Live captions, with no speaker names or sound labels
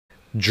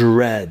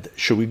Dredd.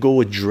 Should we go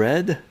with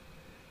Dredd?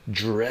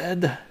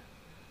 Dredd.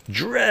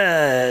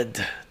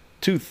 Dredd.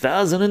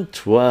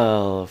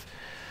 2012.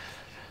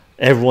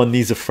 Everyone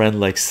needs a friend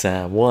like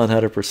Sam.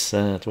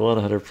 100%.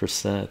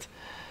 100%.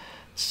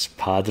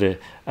 Padre,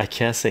 I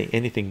can't say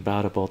anything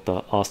bad about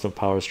the Austin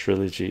Powers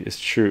trilogy. It's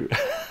true.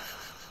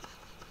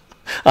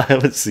 I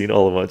haven't seen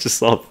all of them. I just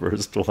saw the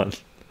first one.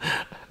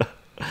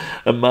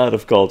 Amount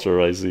of culture,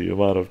 I see.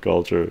 Amount of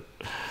culture.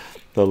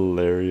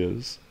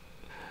 Hilarious.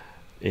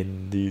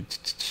 Indeed.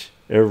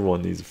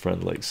 Everyone needs a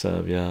friend like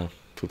Sam. Yeah.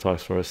 Who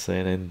talks for us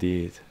saying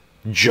indeed.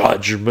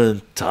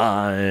 Judgment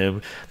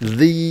Time.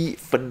 The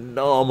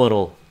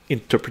phenomenal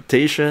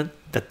interpretation,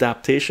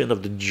 adaptation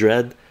of the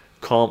Dredd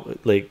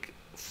like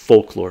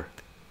folklore.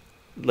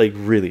 Like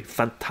really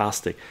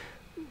fantastic.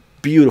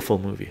 Beautiful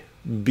movie.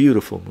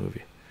 Beautiful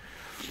movie.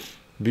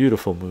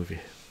 Beautiful movie.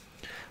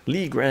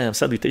 Lee Graham,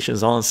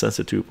 salutations on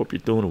Sensitive. Hope you're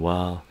doing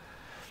well.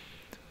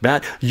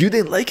 Bad. You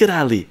didn't like it,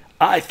 Ali.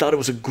 I thought it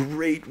was a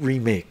great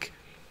remake.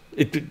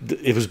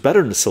 It was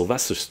better than the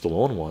Sylvester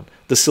Stallone one.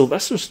 The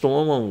Sylvester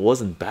Stallone one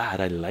wasn't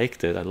bad. I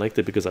liked it. I liked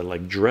it because I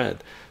like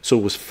Dredd, so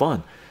it was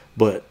fun.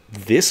 But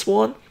this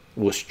one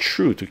was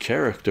true to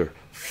character.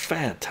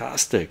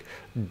 Fantastic,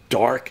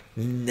 dark,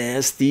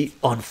 nasty,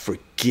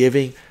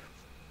 unforgiving.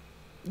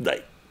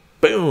 Like,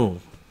 boom,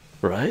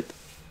 right?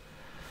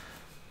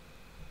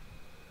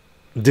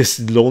 This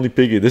Lonely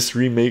Piggy, this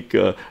remake,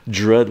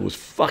 Dredd was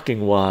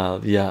fucking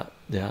wild. Yeah,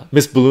 yeah.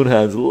 Miss Balloon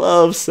Hands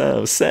loves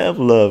Sam. Sam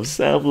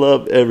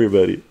loved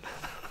everybody.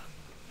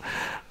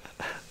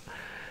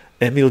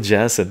 Emil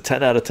Jansen,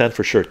 10 out of 10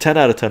 for sure. 10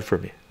 out of 10 for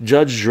me.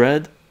 Judge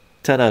Dredd,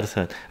 10 out of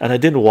 10. And I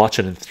didn't watch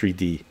it in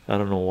 3D. I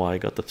don't know why I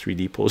got the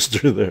 3D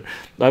poster there.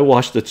 I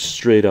watched it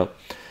straight up.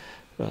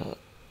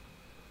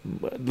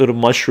 Little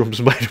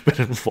mushrooms might have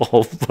been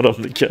involved, but I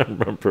can't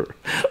remember.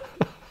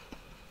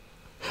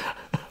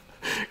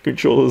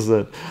 Controls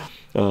that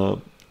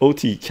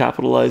OT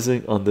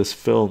capitalizing on this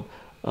film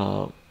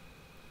by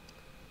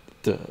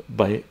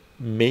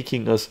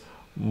making us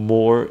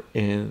more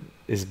in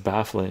is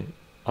baffling.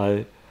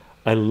 I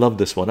love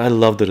this one. I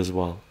loved it as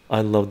well.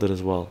 I loved it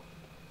as well.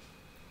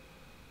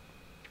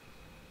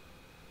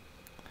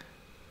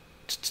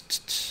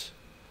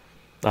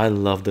 I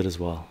loved it as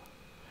well.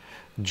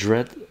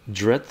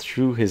 Dredd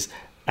through his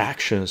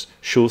actions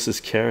shows his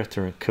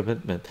character and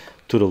commitment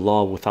to the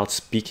law without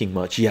speaking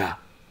much. Yeah,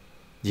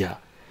 yeah.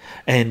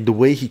 And the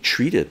way he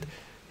treated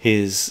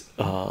his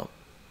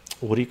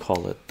what do you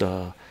call it,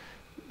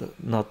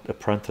 not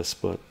apprentice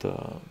but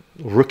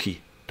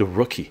rookie, the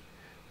rookie,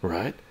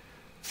 right?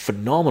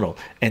 Phenomenal.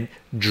 And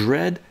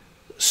Dredd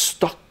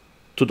stuck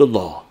to the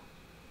law,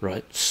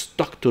 right?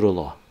 Stuck to the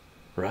law,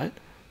 right?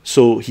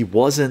 So he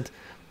wasn't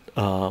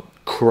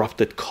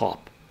corrupted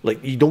cop.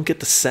 Like, you don't get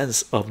the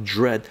sense of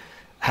Dredd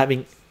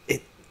having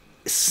a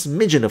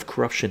smidgen of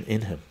corruption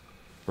in him,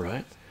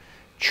 right?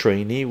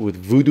 Trainee with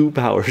voodoo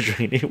powers.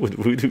 Trainee with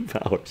voodoo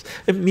powers.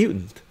 A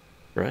mutant,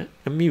 right?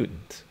 A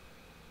mutant,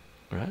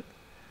 right?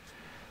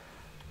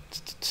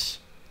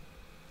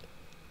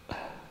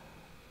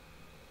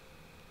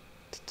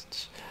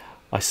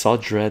 I saw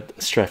Dredd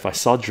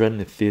in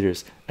the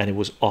theaters and it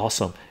was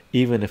awesome,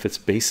 even if it's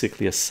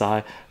basically a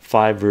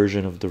sci-fi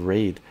version of the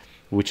Raid,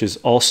 which is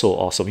also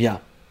awesome. Yeah,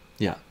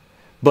 yeah.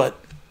 But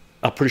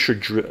I'm pretty sure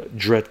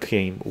Dredd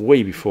came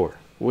way before,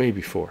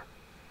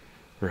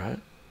 right?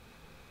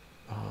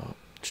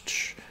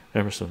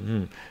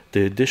 Emerson,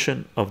 the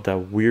addition of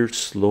that weird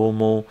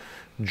slow-mo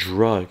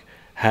drug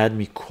had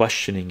me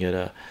questioning it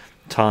a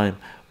time,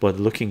 but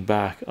looking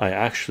back I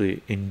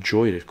actually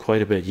enjoyed it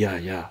quite a bit. Yeah,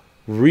 yeah,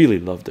 really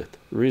loved it,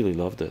 really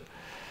loved it.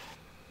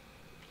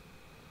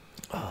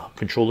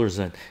 Controllers.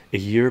 Then a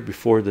year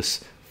before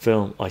this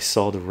film I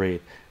saw the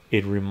Raid.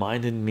 It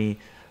reminded me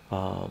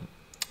a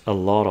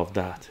lot of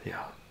that.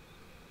 Yeah.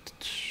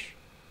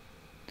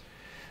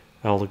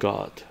 Oh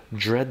God,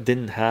 Dredd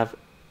didn't have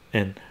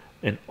an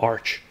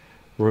arch.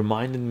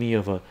 Reminded me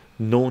of a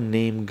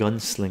no-name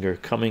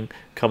gunslinger coming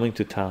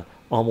to town.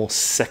 Almost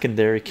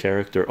secondary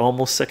character.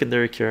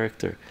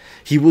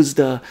 He was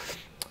the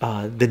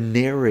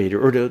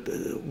narrator, or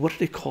the what do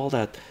they call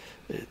that,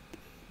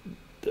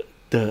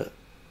 the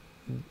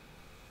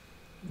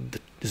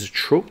is a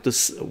trope,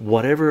 this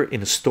whatever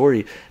in a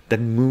story that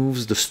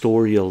moves the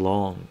story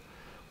along.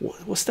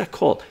 What's that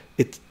called?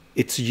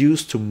 It's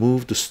used to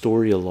move the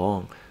story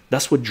along.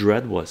 That's what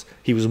Dredd was.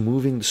 He was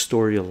moving the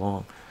story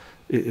along.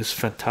 It is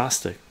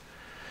fantastic.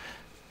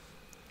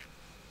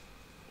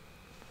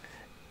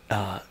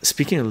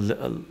 Speaking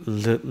of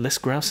Les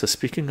Graham says,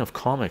 speaking of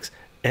comics,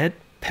 Ed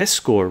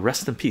Pescor,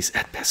 rest in peace.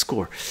 Ed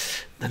Pescor,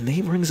 the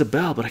name rings a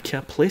bell, but I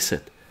can't place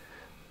it.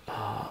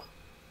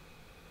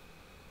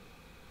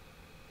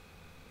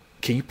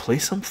 Can you play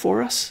some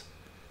for us,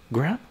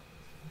 Graham?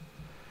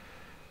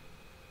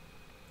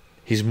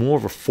 He's more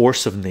of a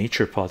force of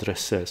nature, Padre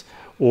says,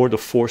 or the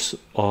force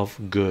of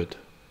good.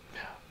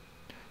 Yeah.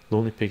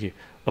 Lonely Piggy,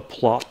 a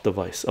plot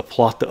device, a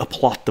plot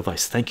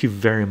device. Thank you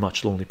very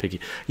much, Lonely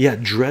Piggy. Yeah,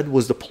 Dredd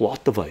was the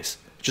plot device.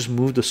 Just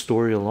move the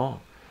story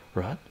along,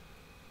 right?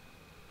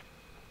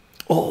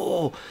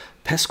 Oh,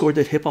 Pescor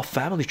did Hip Hop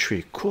Family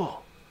Tree.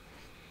 Cool.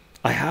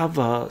 I have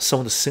some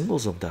of the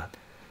singles of that.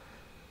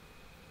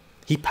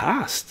 He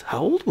passed. How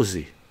old was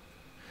he?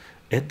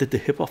 Ed did the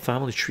Hip Hop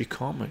Family Tree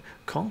comic.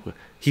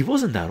 He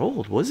wasn't that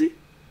old, was he?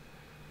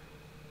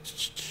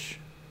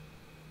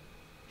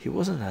 He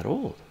wasn't that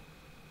old.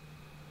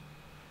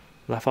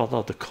 Laugh out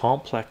loud. The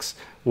complex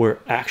where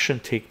action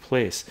take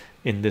place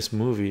in this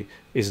movie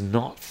is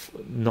not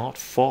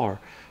far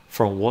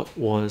from what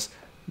was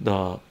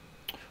the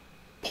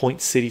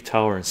Point City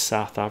Tower in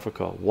South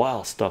Africa.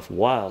 Wild stuff,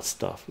 wild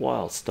stuff,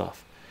 wild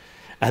stuff.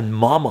 And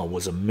Mama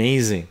was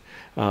amazing.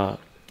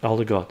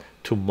 Elder God,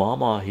 to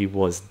Mama he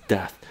was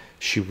death.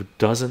 She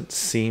doesn't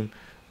see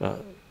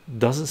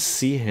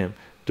him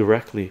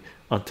directly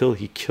until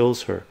he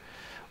kills her,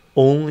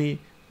 only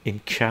in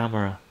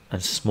camera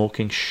and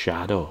smoking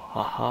shadow.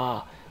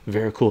 Haha,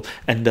 very cool.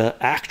 And the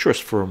actress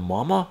for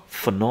Mama,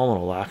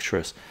 phenomenal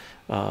actress.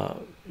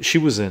 She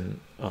was in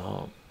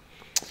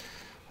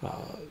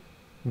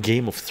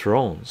Game of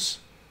Thrones.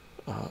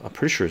 I'm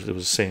pretty sure it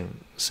was the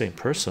same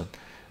person,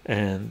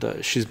 and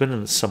she's been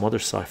in some other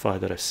sci-fi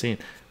that I've seen.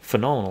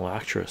 Phenomenal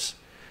actress.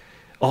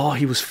 Oh,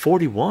 he was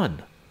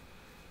 41.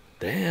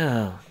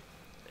 Damn.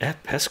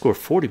 At Pescor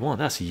 41.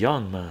 That's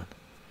young, man.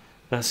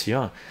 That's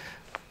young.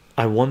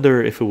 I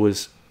wonder if it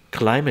was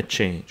climate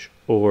change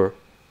or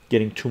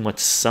getting too much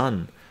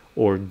sun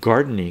or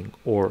gardening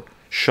or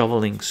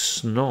shoveling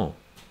snow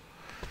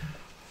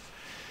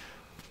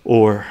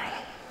or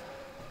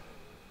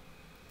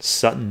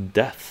sudden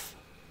death.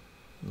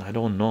 I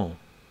don't know.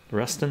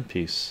 Rest in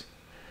peace.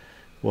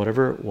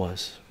 Whatever it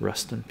was,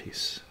 rest in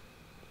peace.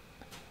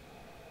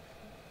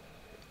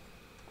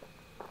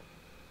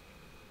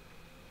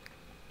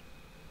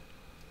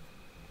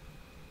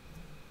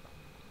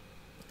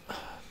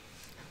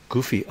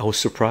 Goofy, I was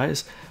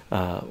surprised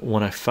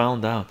when I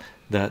found out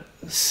that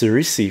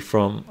Cersei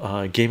from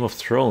Game of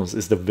Thrones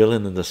is the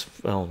villain in this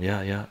film.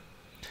 Yeah, yeah.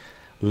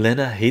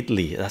 Lena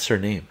Headey, that's her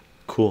name.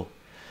 Cool.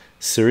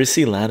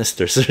 Cersei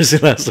Lannister. Cersei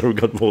Lannister, we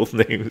got both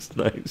names.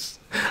 Nice.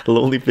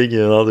 Lonely Piggy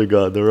and Other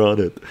God, they're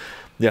on it.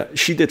 Yeah,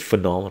 she did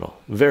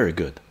phenomenal. Very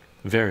good.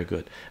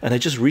 And I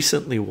just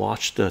recently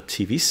watched the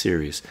TV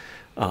series,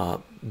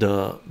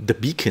 the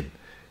Beacon.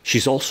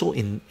 She's also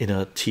in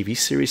a TV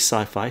series,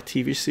 sci-fi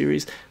TV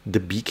series, The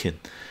Beacon.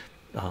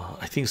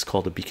 I think it's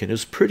called The Beacon. It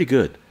was pretty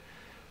good,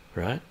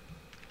 right?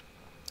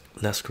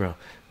 Les Crown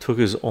took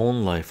his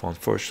own life,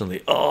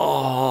 unfortunately.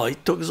 Oh, he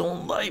took his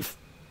own life.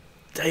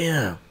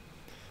 Damn.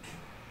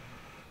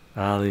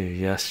 Ali,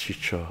 yes,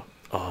 chycho.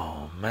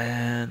 Oh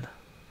man.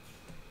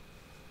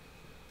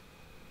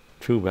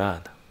 Too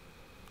bad.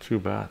 Too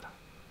bad.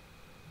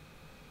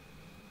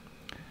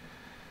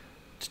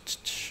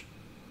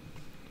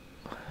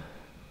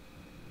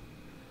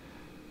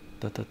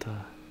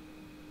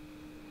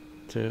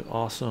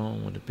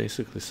 Awesome when it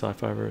basically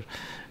sci-fi version.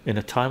 In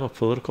a time of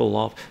political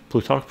law,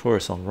 Plutonic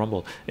Forest on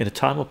Rumble. In a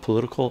time of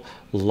political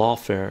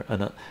lawfare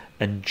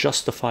and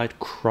justified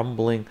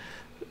crumbling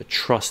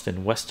trust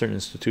in Western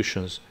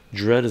institutions,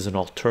 Dredd is an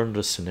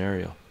alternative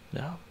scenario.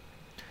 Yeah.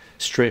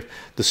 Strafe,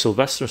 the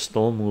Sylvester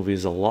Stallone movie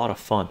is a lot of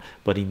fun,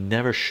 but he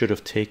never should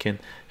have taken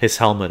his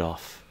helmet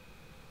off.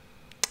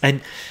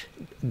 And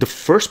the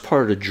first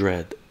part of the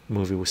Dredd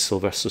movie with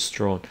Sylvester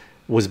Stallone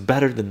was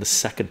better than the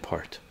second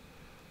part,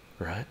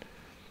 right?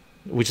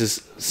 Which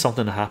is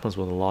something that happens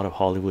with a lot of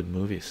Hollywood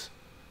movies,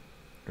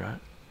 right?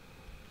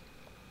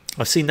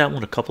 I've seen that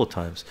one a couple of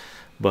times,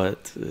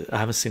 but I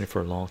haven't seen it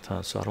for a long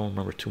time, so I don't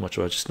remember too much.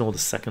 I just know the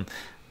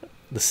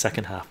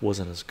second half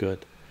wasn't as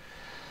good.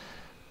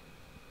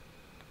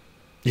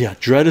 Yeah,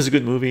 Dredd is a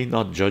good movie,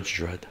 not Judge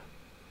Dredd.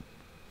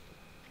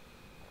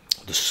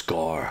 The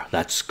Scar,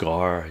 that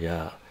Scar,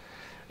 yeah,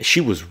 she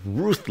was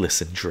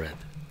ruthless in Dredd.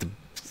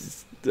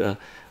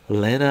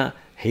 Lena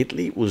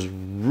Headey was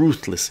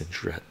ruthless in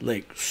Dredd,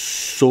 like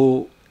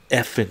so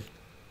effing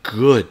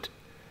good,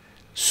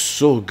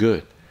 so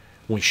good.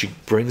 When she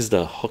brings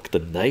the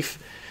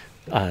knife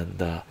and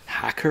the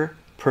hacker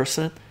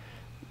person,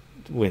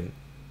 when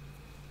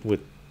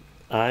with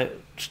I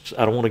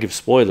don't want to give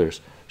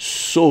spoilers.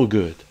 So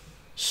good,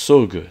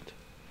 so good.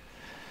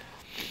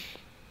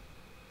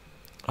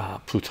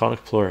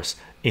 Plutonic Plurus,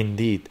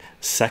 indeed.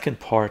 Second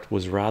part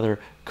was rather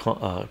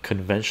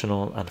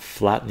conventional and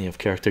flattening of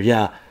character.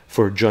 Yeah,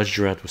 for Judge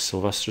Dredd with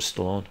Sylvester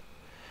Stallone,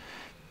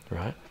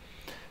 right?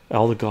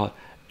 Elder God,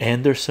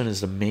 Anderson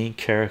is the main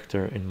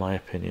character in my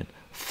opinion.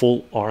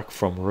 Full arc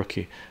from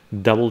rookie,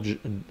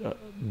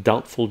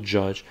 doubtful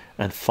judge,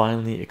 and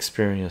finally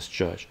experienced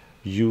judge.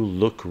 You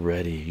look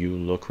ready. You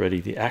look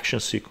ready. The action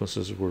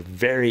sequences were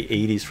very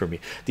 80s for me.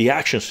 The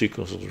action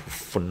sequences were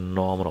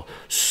phenomenal.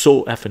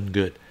 So effing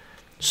good.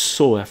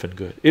 So effing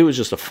good. It was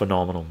just a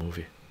phenomenal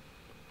movie.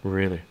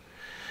 Really.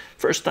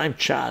 First time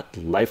chat.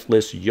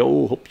 Lifeless.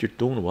 Yo, hope you're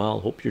doing well.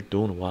 Hope you're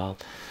doing well.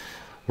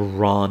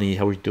 Ronnie,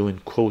 how are you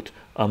doing? Quote,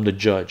 I'm the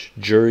judge,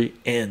 jury,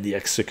 and the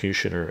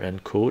executioner.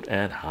 End quote.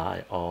 And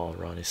hi. Oh,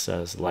 Ronnie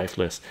says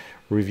lifeless.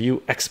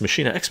 Review Ex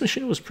Machina. Ex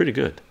Machina was pretty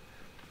good.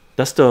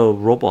 That's the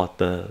robot,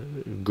 the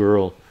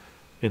girl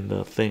in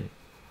the thing.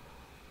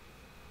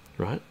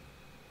 right?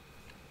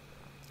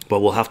 But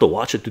we'll have to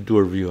watch it to do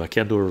a review. I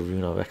can't do a review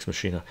now of Ex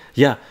Machina.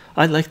 Yeah,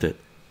 I liked it.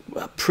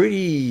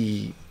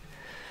 Pretty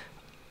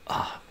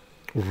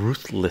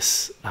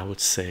ruthless, I would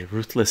say.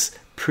 Ruthless,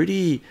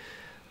 pretty.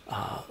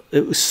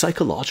 It was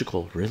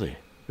psychological, really.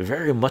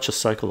 Very much a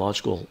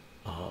psychological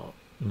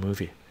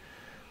movie.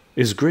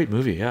 It's a great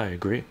movie. Yeah, I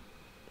agree.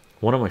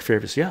 One of my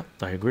favorites. Yeah,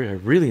 I agree. I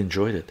really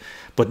enjoyed it,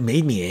 but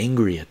made me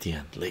angry at the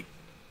end. Like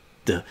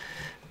the,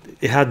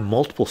 it had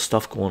multiple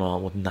stuff going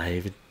on with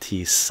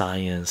naivety,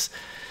 science,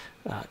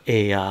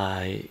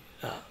 AI,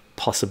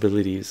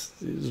 possibilities.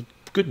 It was a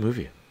good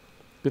movie.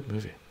 Good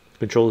movie.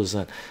 Control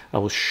Design. I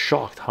was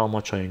shocked how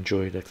much I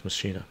enjoyed Ex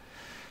Machina.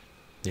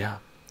 Yeah,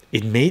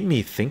 it made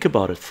me think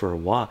about it for a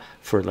while,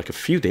 for like a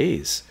few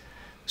days.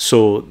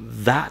 So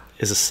that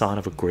is a sign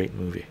of a great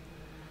movie.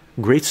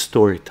 Great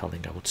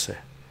storytelling, I would say.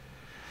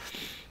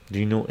 Do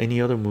you know any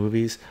other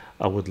movies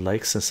I would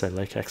like, since I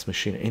like Ex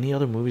Machina? Any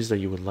other movies that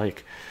you would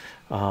like?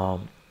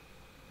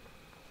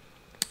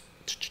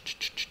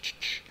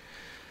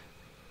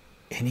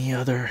 Any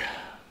other?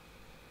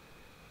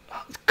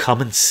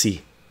 Come and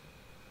See.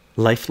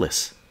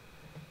 Lifeless.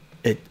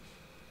 It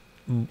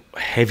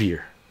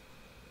heavier.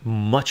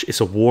 Much.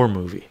 It's a war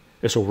movie.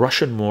 It's a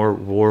Russian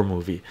war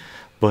movie,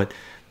 but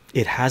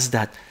it has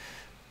that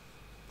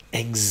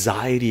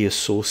anxiety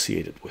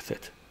associated with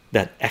it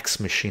that Ex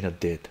Machina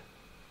did.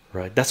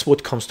 Right, that's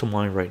what comes to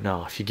mind right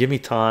now. If you give me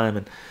time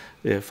and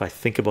if I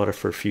think about it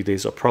for a few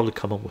days, I'll probably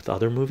come up with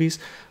other movies,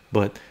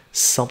 but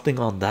something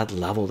on that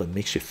level that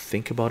makes you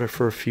think about it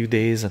for a few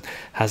days and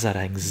has that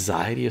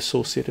anxiety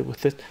associated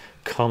with it.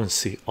 Come and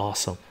See.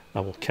 Awesome.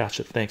 I will catch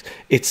it. Thanks.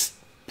 It's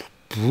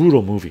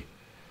brutal movie.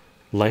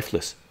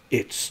 Lifeless.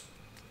 It's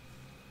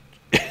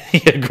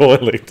yeah,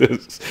 going like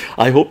this.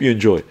 I hope you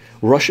enjoy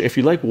Russia. If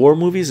you like war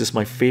movies, it's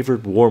my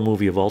favorite war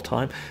movie of all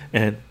time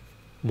and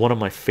one of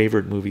my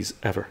favorite movies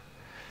ever.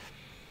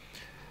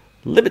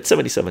 Limit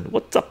 77.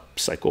 What's up,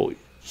 Psycho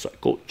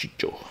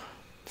Chycho?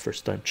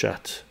 First time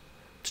chat.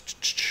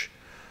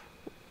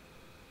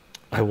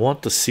 I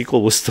want the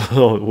sequel was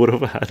still would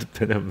have had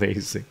been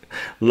amazing.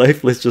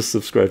 Lifeless just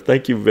subscribe.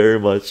 Thank you very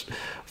much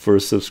for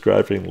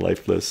subscribing,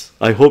 Lifeless.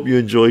 I hope you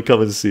enjoy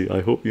Come and See.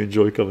 I hope you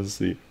enjoy Come and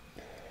See.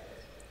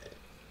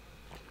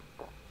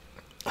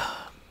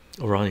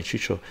 Ronnie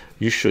Chicho,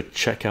 you should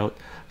check out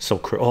some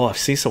oh, I've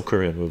seen some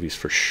Korean movies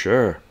for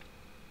sure.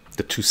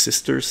 The Two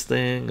Sisters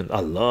thing, and I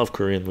love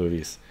Korean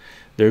movies.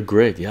 They're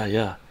great. Yeah,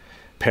 yeah.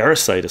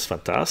 Parasite is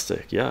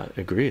fantastic. Yeah,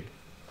 agreed.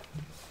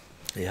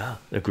 Yeah,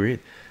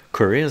 agreed.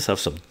 Koreans have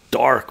some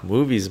dark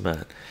movies,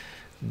 man.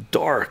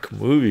 Dark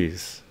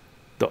movies.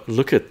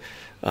 Look at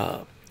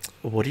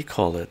what do you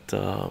call it?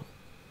 The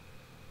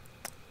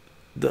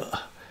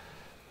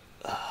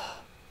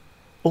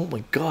oh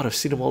my god, I've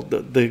seen them all.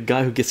 The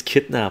guy who gets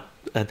kidnapped,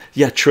 and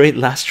yeah,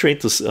 Last Train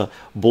to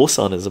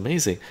Busan is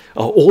amazing.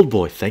 Old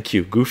Boy, thank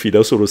you, Goofy.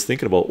 That's what I was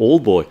thinking about.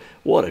 Old Boy,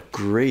 what a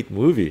great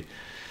movie.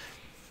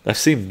 I've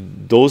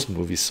seen those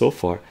movies so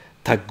far.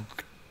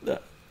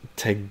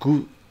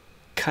 Taegu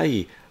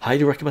Kai,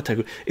 highly recommend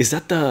Taegu. Is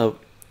that the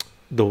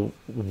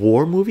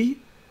war movie?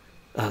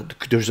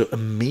 There's an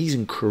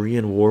amazing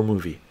Korean war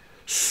movie.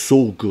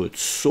 So good,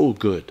 so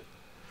good.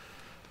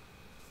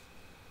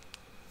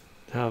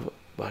 Have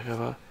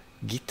Bhagavad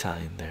Gita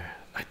in there.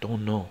 I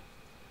don't know.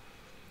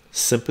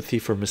 Sympathy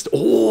for Mr.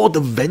 Oh, the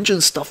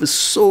vengeance stuff is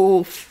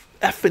so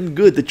effing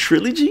good. The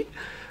trilogy,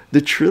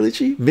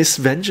 Miss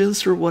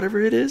Vengeance or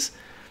whatever it is.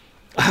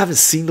 I haven't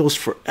seen those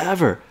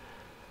forever.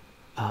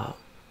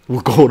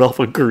 We're going off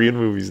on Korean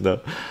movies now.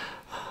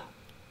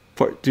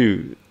 Part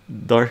 2,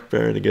 Dark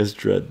Baron against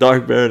Dredd.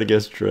 Dark Baron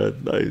against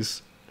Dredd.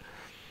 Nice.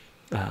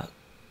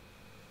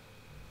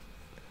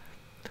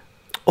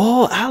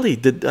 Oh, Ali,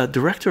 the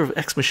director of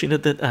Ex Machina,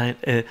 did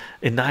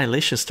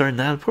Annihilation, starring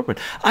Natalie Portman.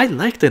 I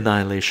liked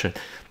Annihilation.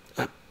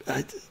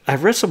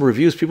 I've read some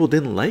reviews. People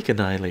didn't like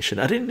Annihilation.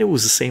 I didn't know it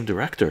was the same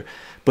director,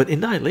 but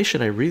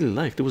Annihilation I really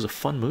liked. It was a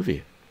fun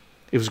movie.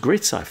 It was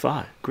great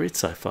sci-fi,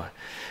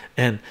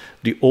 and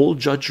the old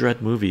Judge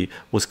Dredd movie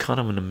was kind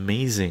of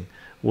amazing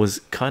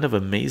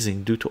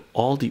due to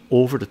all the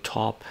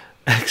over-the-top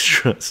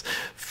extras,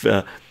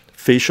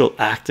 facial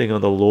acting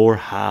on the lower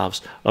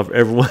halves of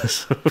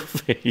everyone's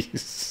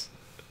face.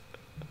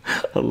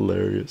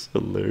 Hilarious.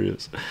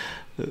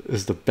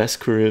 Is the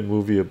best Korean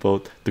movie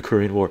about the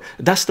Korean War.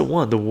 That's the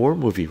one, the war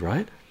movie,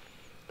 right?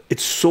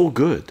 It's so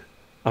good.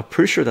 I'm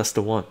pretty sure that's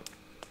the one.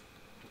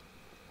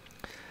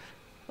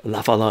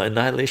 La Fala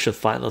Annihilation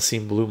final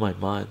scene blew my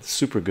mind.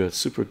 Super good.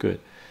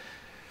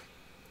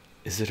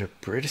 Is it a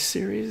British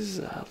series?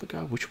 Look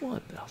at which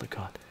one? Look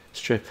at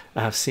strip.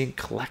 I have seen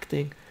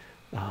collecting.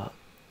 I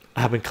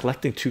have been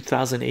collecting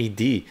 2000 AD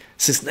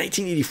since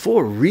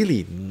 1984.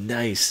 Really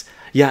nice.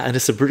 Yeah, and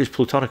it's a British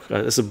Plutonic.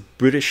 It's a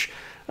British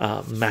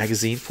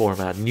magazine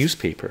format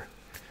newspaper.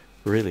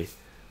 Really,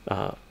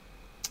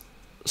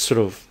 sort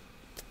of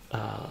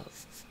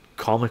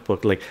comic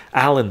book, like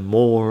Alan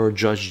Moore,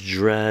 Judge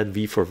Dredd,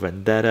 V for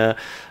Vendetta.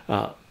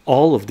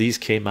 All of these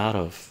came out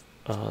of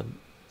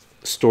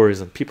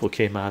stories, and people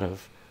came out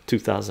of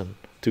 2000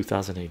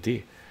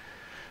 AD.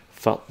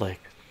 felt like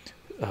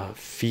a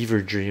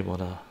fever dream on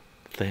a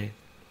thing.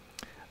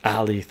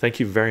 Ali, thank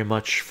you very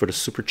much for the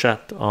super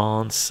chat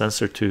on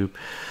SensorTube.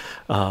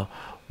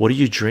 What are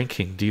you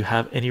drinking? Do you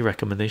have any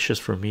recommendations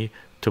for me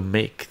to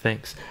make?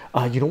 Thanks.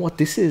 You know what?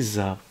 This is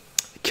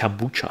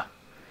kombucha.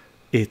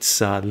 It's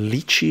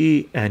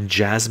lychee and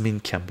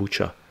jasmine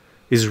kombucha.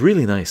 It's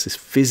really nice. It's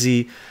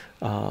fizzy,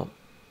 and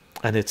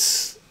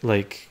it's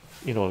like,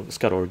 you know, it's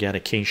got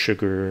organic cane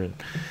sugar, and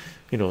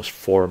you know, it's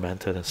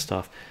fermented and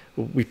stuff.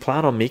 We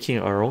plan on making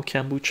our own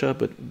kombucha,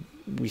 but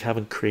we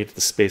haven't created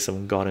the space. I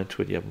haven't got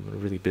into it yet. We've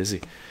been really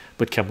busy.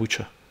 But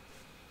kombucha.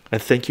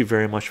 And thank you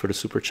very much for the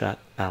super chat,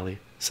 Ali.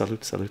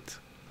 Salute, salute.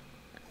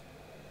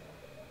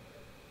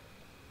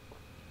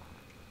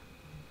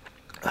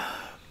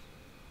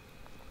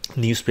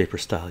 Newspaper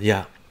style,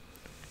 yeah.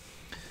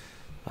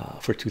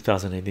 For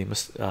 2018,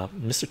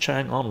 Mr.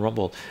 Chang on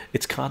Rumble.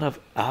 It's kind of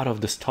out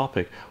of this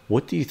topic.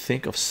 What do you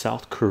think of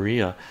South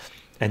Korea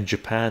and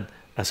Japan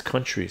as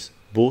countries,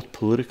 both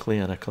politically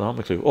and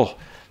economically? Oh,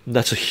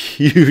 that's a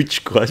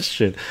huge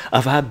question.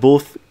 I've had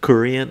both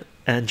Korean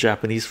and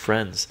Japanese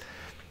friends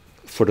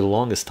for the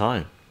longest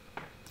time,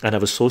 and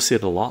I've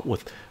associated a lot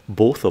with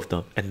both of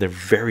them, and they're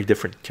very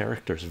different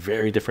characters,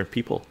 very different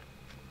people.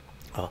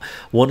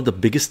 One of the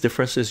biggest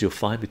differences you'll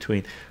find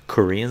between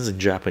Koreans and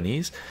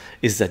Japanese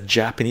is that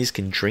Japanese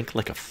can drink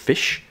like a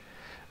fish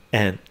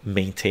and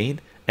maintain,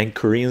 and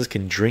Koreans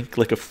can drink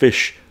like a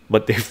fish,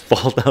 but they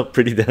fall down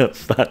pretty damn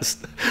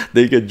fast.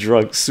 They get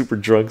drunk,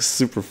 super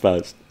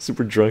fast,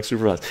 super drunk,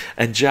 super fast.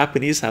 And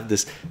Japanese have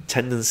this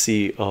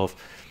tendency of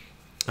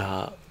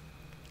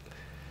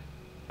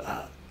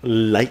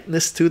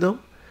lightness to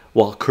them,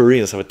 while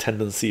Koreans have a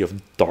tendency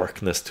of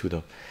darkness to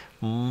them.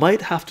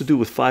 Might have to do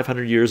with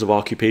 500 years of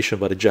occupation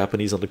by the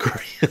Japanese on the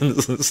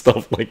Koreans and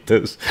stuff like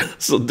this.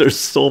 So there's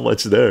so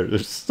much there.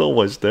 There's so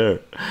much there.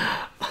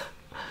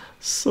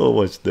 So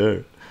much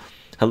there.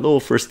 Hello,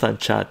 first time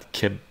chat.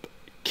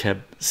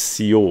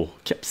 Kepsio.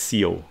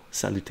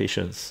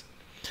 Salutations.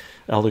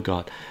 Elder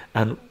God.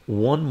 And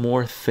one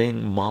more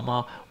thing,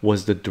 Mama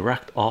was the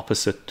direct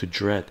opposite to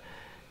Dredd.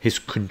 His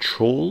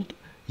controlled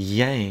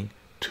yang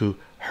to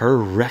her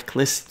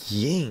reckless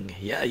yin.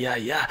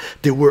 Yeah.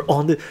 They were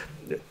on the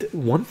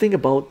one thing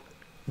about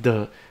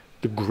the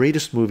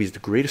greatest movies, the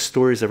greatest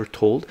stories ever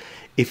told,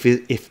 if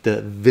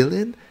the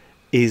villain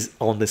is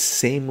on the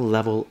same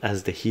level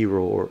as the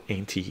hero or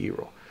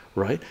anti-hero,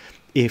 right?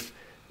 If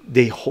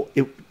they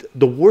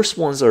the worst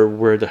ones are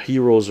where the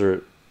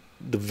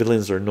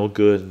villains are no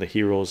good and the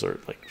heroes are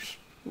like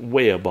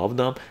way above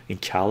them in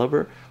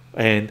caliber,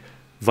 and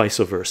vice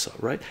versa,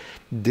 right?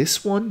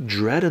 This one,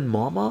 Dredd and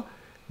Mama,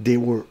 they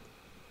were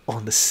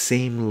on the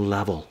same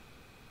level,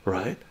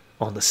 right?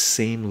 On the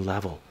same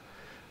level,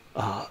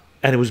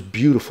 and it was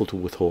beautiful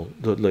to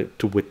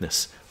to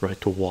witness,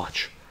 right? To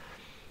watch,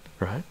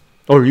 right?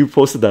 Oh, you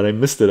posted that. I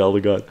missed it. Elder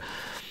God.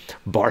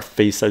 Barf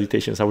face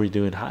salutations. How are you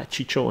doing? Hi,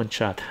 Chycho and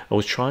chat. I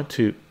was trying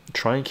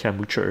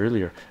kombucha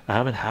earlier. I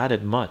haven't had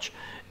it much.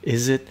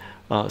 Is it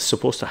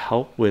supposed to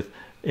help with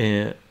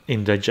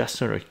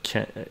indigestion, or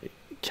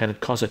can it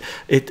cause it?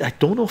 I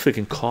don't know if it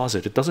can cause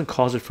it. It doesn't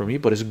cause it for me,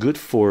 but it's good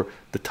for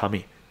the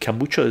tummy.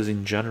 Kombucha is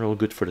in general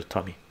good for the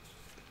tummy,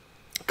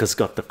 because it's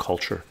got the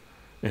culture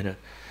in it.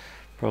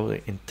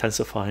 Probably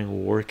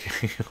intensifying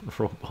working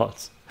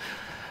robots.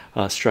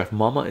 Strife.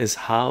 Mama is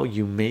how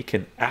you make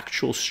an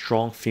actual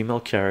strong female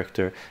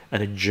character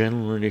and a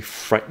genuinely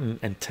frightened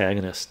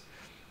antagonist.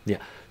 Yeah,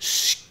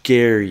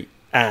 scary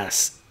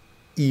ass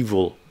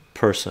evil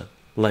person,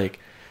 like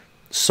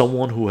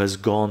someone who has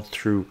gone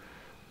through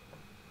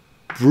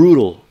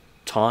brutal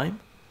time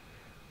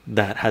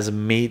that has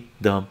made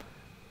them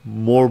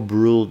more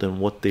brutal than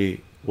what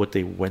they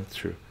went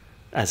through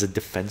as a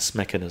defense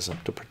mechanism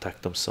to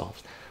protect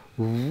themselves.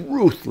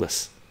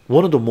 Ruthless,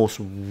 one of the most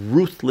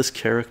ruthless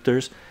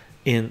characters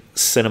in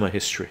cinema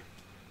history,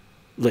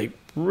 like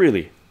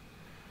really.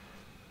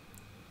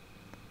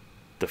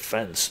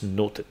 Defense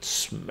noted.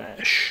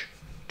 Smash.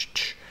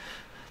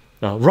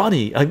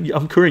 Ronnie,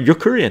 I'm Korean. You're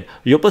Korean.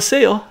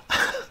 Yopaseyo.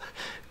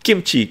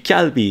 Kimchi,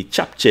 kalbi,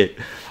 japchae,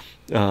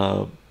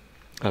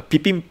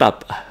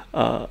 bibimbap,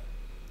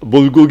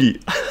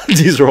 bulgogi.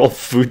 These are all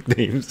food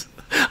names.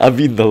 I've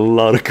eaten a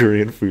lot of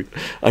Korean food.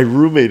 I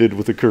roommated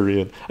with a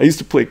Korean. I used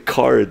to play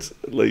cards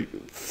like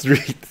 2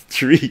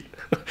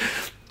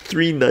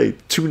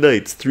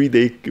 nights,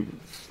 3-day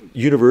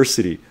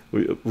university.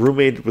 We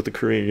roommated with a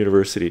Korean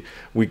university.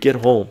 We get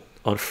home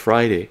on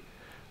Friday,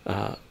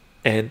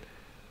 and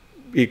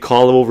we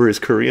call over his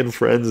Korean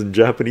friends and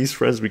Japanese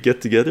friends. We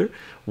get together.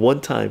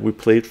 One time we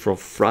played from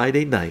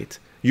Friday night.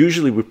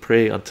 Usually we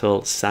play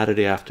until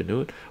Saturday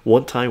afternoon.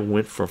 One time we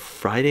went from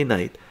Friday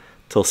night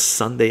till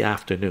Sunday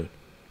afternoon.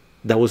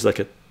 That was like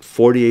a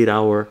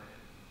 48-hour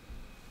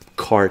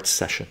card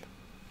session.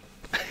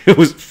 It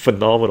was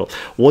phenomenal.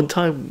 One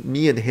time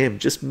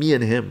just me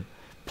and him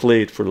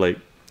played for like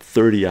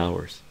 30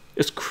 hours.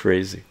 It's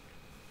crazy.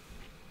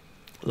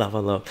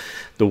 Love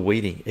the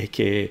waiting,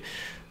 aka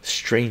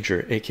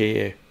stranger,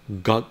 aka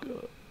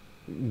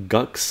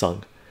Guk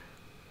Sung,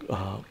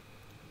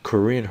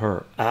 Korean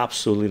horror.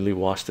 Absolutely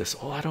watch this.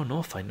 Oh, I don't know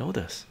if I know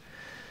this.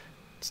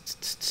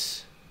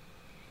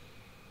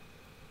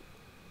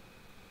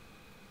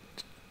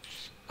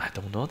 I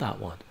don't know that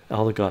one.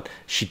 Oh my god,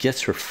 she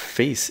gets her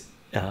face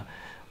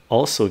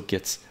also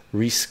gets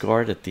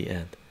rescarred at the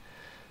end.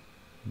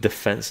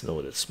 Defense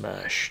noted.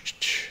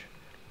 Smash.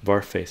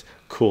 Barface.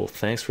 Cool,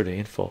 thanks for the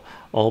info.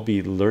 I'll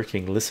be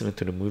lurking listening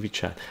to the movie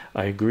chat.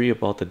 I agree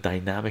about the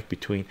dynamic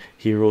between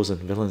heroes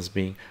and villains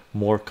being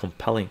more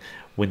compelling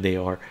when they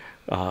are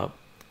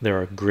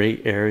there are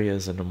gray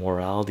areas and the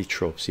morality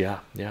tropes. Yeah,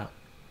 yeah.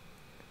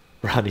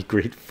 Ronnie,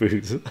 great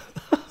foods.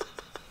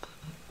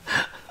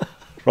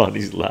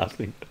 Ronnie's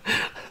laughing.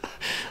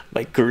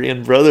 My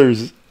Korean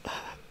brothers.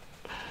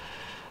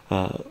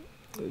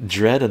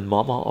 Dredd and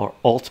Mama are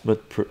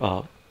ultimate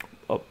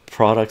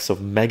products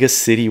of Mega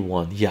City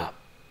One. Yeah,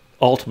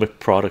 ultimate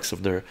products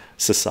of their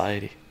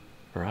society.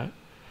 Right.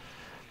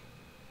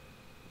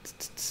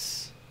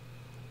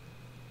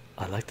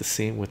 I like the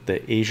scene with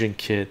the Asian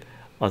kid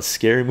on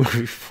Scary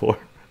Movie 4.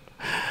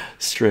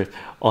 Strip.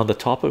 On the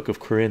topic of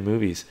Korean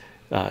movies,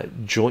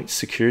 Joint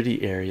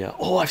Security Area.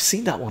 Oh, I've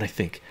seen that one. I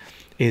think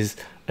is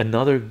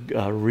another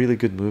really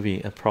good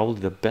movie and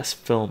probably the best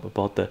film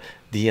about the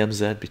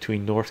DMZ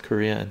between North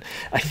Korea and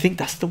I think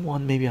that's the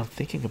one maybe I'm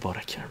thinking about.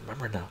 I can't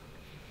remember now.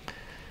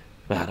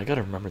 Man, I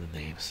gotta remember the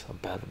names. I'm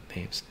bad with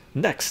names.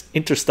 Next,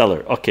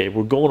 Interstellar. Okay,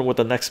 we're going with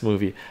the next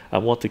movie. I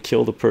want to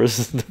kill the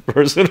person the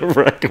person who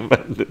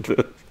recommended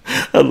it.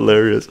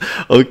 Hilarious.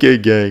 Okay,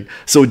 gang.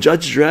 So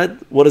Judge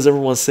Dredd, what does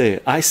everyone say?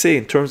 I say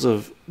in terms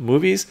of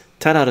movies,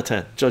 10 out of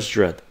 10. Judge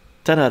Dredd,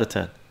 10 out of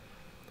 10.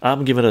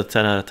 I'm giving it a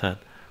 10 out of 10.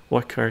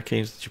 What card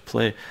games did you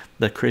play?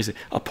 That crazy.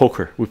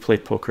 Poker. We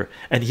played poker,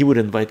 and he would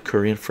invite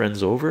Korean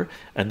friends over,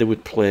 and they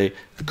would play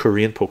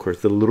Korean poker,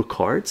 the little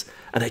cards.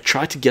 And I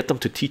tried to get them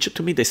to teach it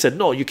to me. They said,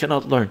 "No, you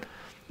cannot learn."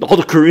 All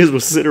the Koreans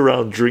would sit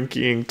around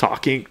drinking,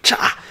 talking,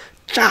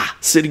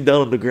 sitting down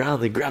on the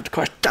ground. They grab the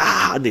cards,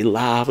 and they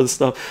laugh and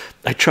stuff.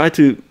 I tried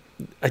to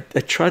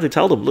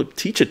tell them, "Look,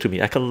 teach it to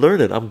me. I can learn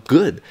it. I'm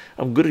good.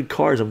 I'm good at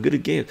cards. I'm good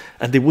at games."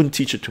 And they wouldn't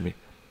teach it to me.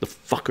 The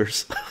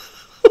fuckers.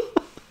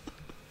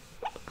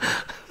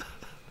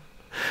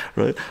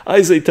 Right,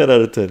 I say 10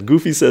 out of 10.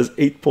 Goofy says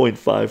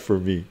 8.5 for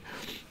me.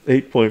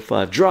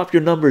 8.5. Drop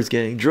your numbers,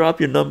 gang. Drop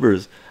your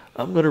numbers.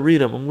 I'm gonna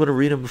read them. I'm gonna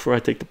read them before I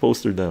take the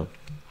poster down.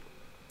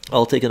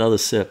 I'll take another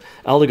sip.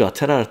 Aldegot,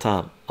 10 out of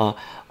 10.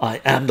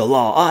 I am the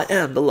law. I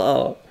am the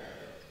law.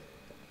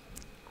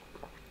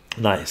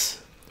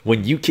 Nice.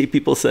 When UK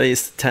people say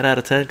it's 10 out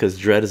of 10 because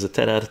Dredd is a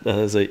 10 out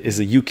of is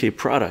a UK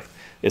product.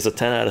 It's a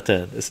 10 out of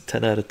 10. It's a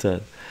 10 out of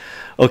 10.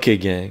 Okay,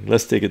 gang,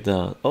 let's take it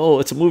down. Oh,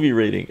 it's a movie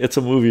rating. It's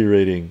a movie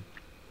rating.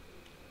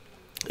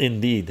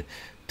 Indeed,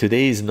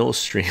 today's no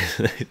stream.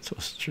 No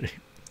stream.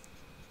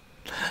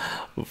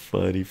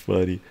 Funny,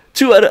 funny.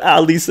 2 out of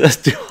Ali says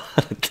 2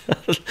 out of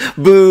 10.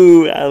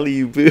 Boo,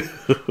 Ali, boo.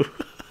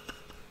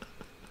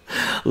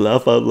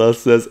 Laugh out loud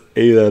says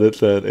 8 out of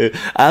 10.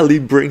 Ali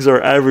brings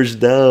our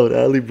average down.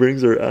 Ali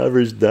brings our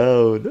average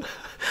down.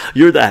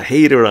 You're that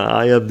hater on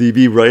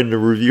IMDb writing a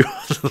review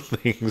of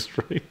things,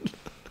 right?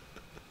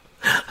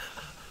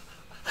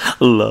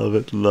 Love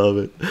it, love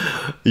it.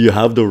 You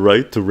have the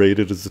right to rate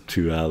it as a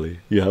 2, Ali.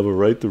 You have a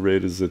right to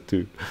rate it as a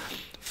 2.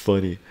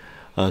 Funny.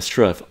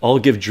 Streff, I'll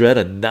give Dredd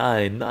a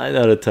 9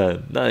 out of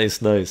 10.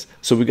 Nice, nice.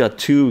 So we got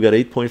 2, we got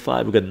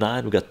 8.5, we got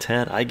 9, we got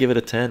 10. I give it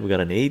a 10, we got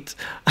an 8.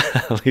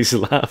 He's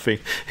laughing.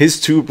 His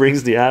 2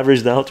 brings the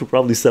average down to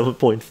probably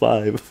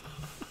 7.5.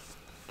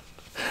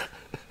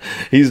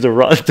 He's the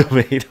Rotten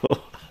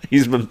Tomato.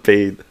 He's been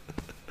paid.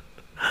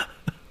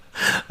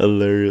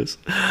 Hilarious.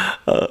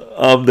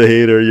 I'm the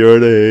hater, you're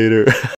the hater.